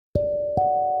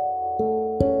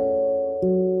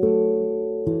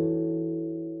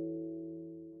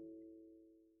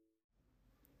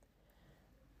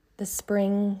The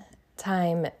spring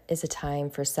time is a time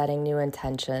for setting new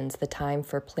intentions, the time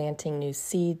for planting new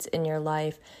seeds in your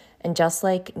life. And just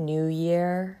like New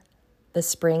Year, the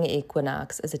spring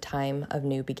equinox is a time of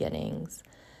new beginnings.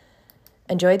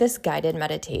 Enjoy this guided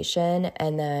meditation,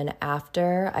 and then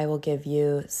after, I will give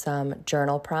you some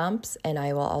journal prompts, and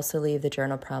I will also leave the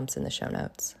journal prompts in the show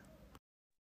notes.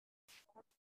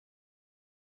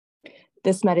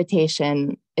 This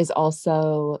meditation is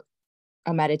also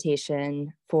a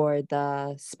meditation for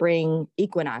the spring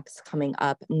equinox coming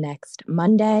up next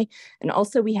Monday. And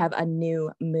also we have a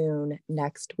new moon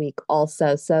next week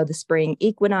also. So the spring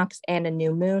equinox and a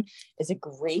new moon is a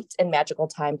great and magical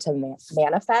time to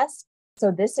manifest.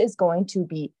 So this is going to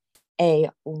be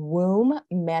a womb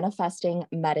manifesting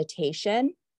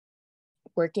meditation,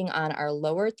 working on our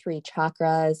lower 3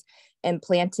 chakras and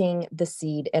planting the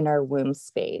seed in our womb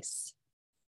space.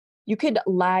 You could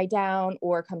lie down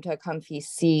or come to a comfy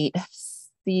seat,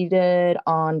 seated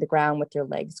on the ground with your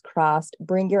legs crossed.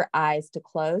 Bring your eyes to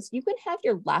close. You can have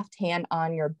your left hand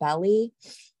on your belly,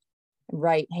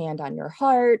 right hand on your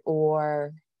heart,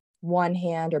 or one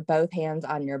hand or both hands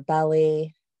on your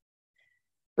belly.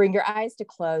 Bring your eyes to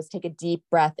close. Take a deep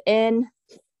breath in.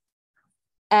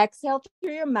 Exhale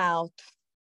through your mouth.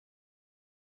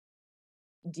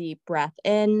 Deep breath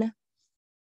in.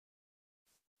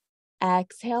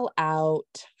 Exhale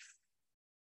out.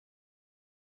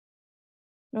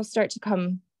 You'll start to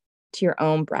come to your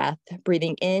own breath,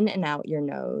 breathing in and out your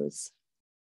nose.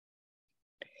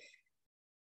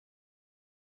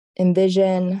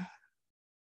 Envision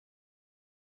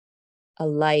a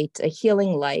light, a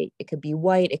healing light. It could be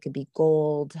white, it could be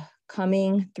gold,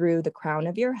 coming through the crown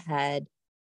of your head,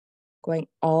 going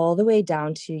all the way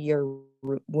down to your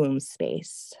womb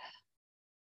space.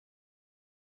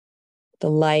 The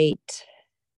light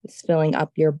is filling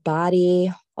up your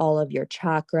body, all of your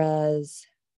chakras,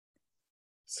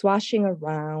 swashing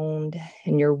around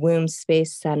in your womb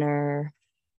space center,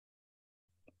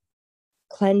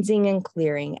 cleansing and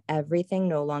clearing everything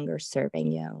no longer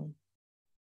serving you.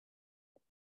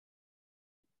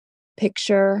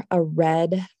 Picture a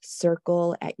red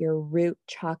circle at your root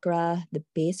chakra, the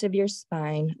base of your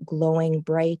spine, glowing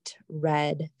bright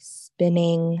red,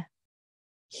 spinning,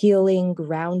 healing,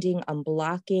 grounding,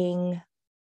 unblocking,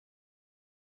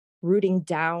 rooting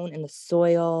down in the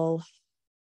soil,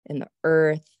 in the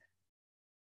earth.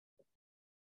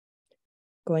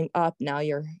 Going up now,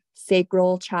 your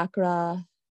sacral chakra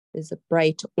is a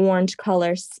bright orange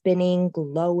color, spinning,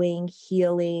 glowing,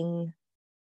 healing.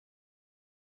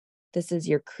 This is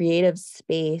your creative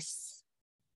space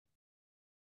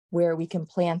where we can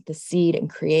plant the seed and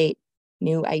create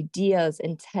new ideas,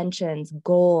 intentions,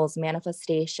 goals,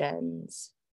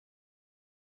 manifestations.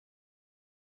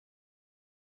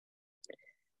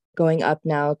 Going up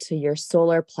now to your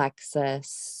solar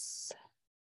plexus,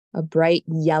 a bright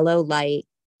yellow light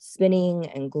spinning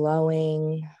and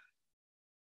glowing,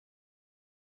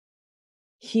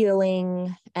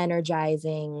 healing,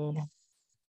 energizing,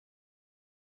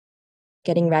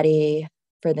 getting ready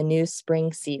for the new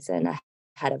spring season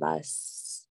ahead of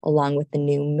us, along with the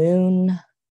new moon.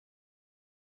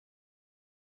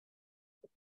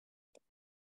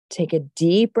 Take a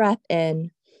deep breath in.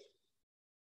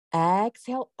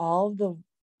 Exhale all of the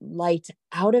light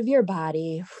out of your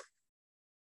body.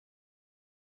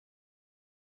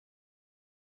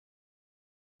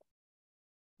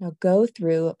 Now go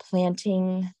through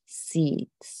planting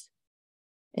seeds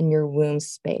in your womb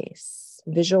space.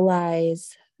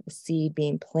 Visualize a seed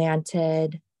being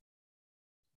planted,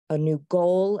 a new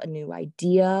goal, a new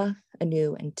idea, a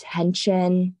new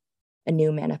intention, a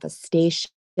new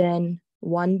manifestation,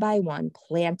 one by one,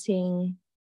 planting.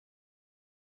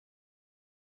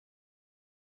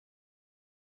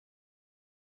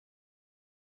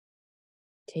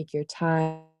 Take your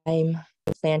time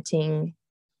planting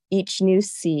each new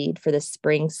seed for the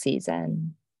spring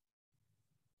season.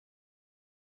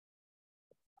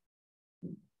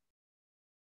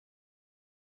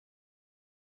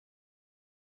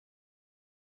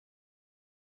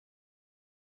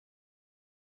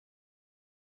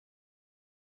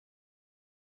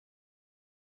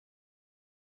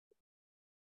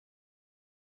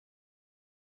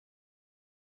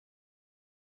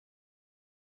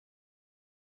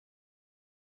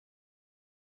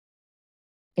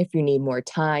 If you need more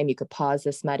time, you could pause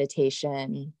this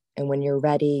meditation, and when you're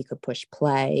ready, you could push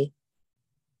play.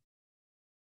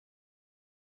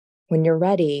 When you're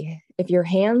ready, if your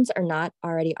hands are not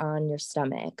already on your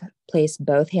stomach, place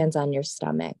both hands on your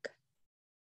stomach.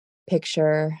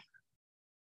 Picture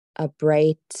a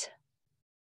bright,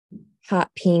 hot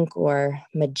pink or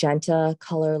magenta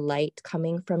color light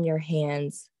coming from your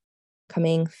hands,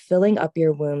 filling up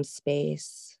your womb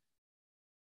space,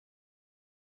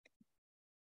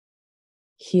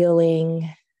 healing,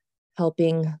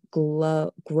 helping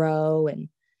grow and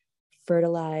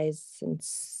fertilize and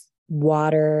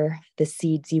water the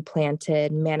seeds you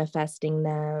planted, manifesting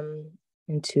them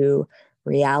into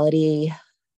reality.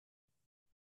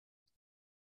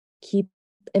 Keep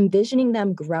envisioning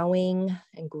them growing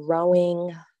and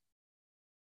growing,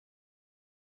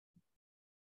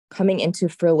 coming into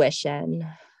fruition.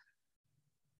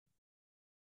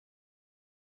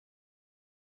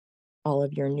 All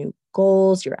of your new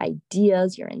goals, your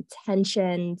ideas, your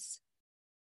intentions.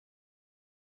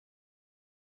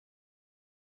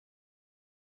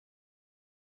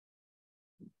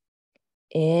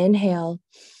 Inhale,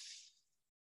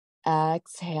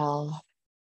 exhale.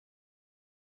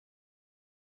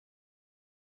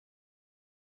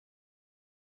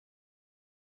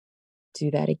 Do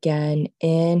that again.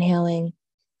 Inhaling,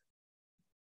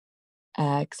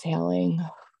 exhaling.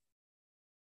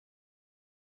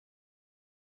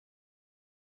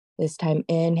 This time,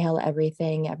 inhale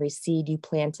everything, every seed you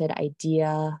planted,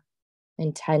 idea,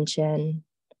 intention,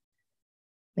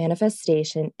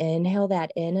 manifestation. Inhale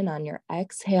that in, and on your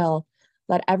exhale,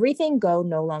 let everything go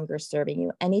no longer serving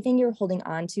you. Anything you're holding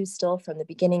on to still from the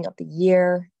beginning of the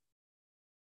year,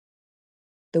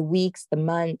 the weeks, the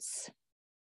months.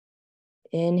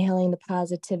 Inhaling the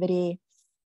positivity.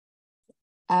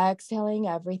 Exhaling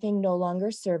everything no longer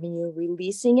serving you,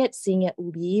 releasing it, seeing it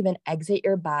leave and exit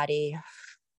your body.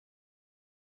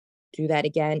 Do that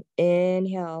again.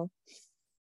 Inhale.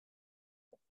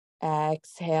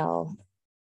 Exhale.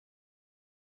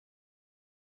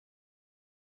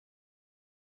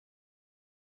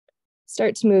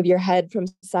 Start to move your head from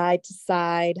side to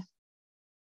side.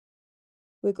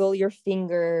 Wiggle your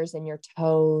fingers and your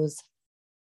toes.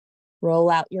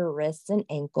 Roll out your wrists and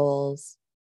ankles.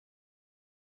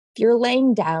 If you're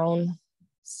laying down,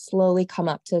 slowly come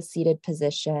up to a seated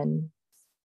position.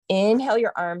 Inhale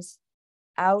your arms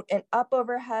out and up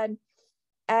overhead.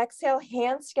 Exhale,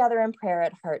 hands together in prayer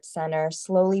at heart center.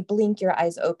 Slowly blink your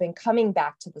eyes open, coming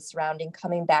back to the surrounding,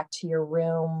 coming back to your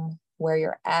room, where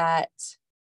you're at.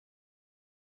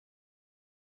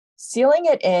 Sealing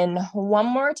it in one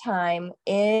more time,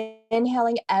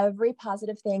 inhaling every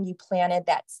positive thing you planted,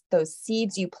 that's those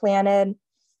seeds you planted.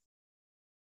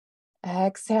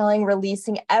 Exhaling,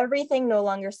 releasing everything no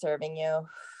longer serving you.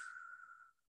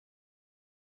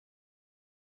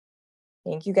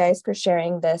 Thank you guys for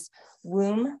sharing this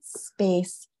womb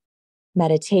space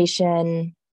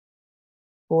meditation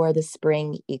for the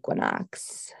spring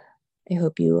equinox. I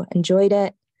hope you enjoyed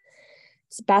it.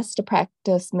 It's best to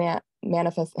practice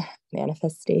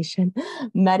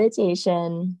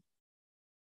meditation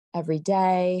every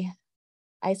day.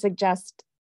 I suggest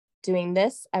doing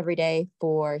this every day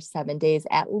for 7 days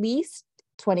at least.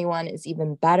 21 is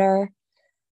even better.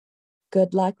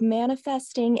 Good luck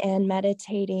manifesting and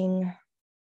meditating.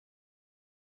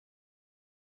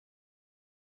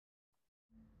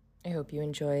 I hope you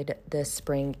enjoyed this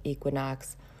spring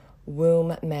equinox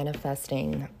womb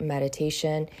manifesting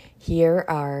meditation. Here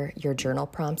are your journal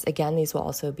prompts. Again, these will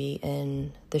also be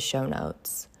in the show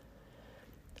notes.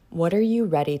 What are you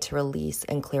ready to release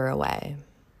and clear away?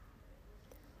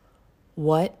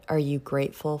 What are you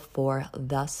grateful for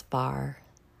thus far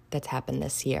that's happened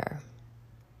this year?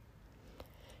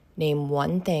 Name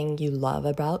one thing you love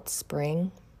about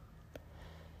spring.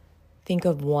 Think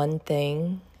of one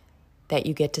thing that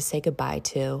you get to say goodbye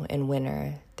to in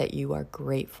winter that you are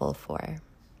grateful for.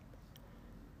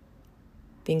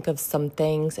 Think of some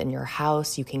things in your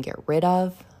house you can get rid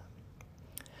of.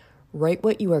 Write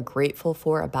what you are grateful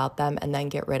for about them and then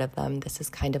get rid of them. This is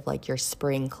kind of like your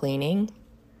spring cleaning.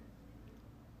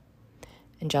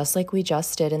 And just like we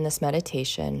just did in this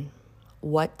meditation,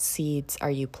 what seeds are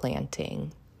you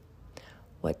planting?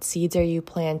 What seeds are you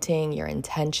planting? Your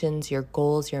intentions, your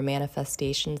goals, your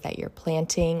manifestations that you're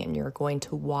planting and you're going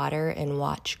to water and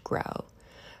watch grow.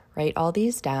 Write all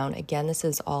these down. Again, this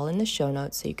is all in the show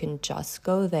notes, so you can just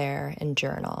go there and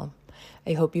journal.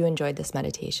 I hope you enjoyed this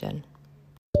meditation.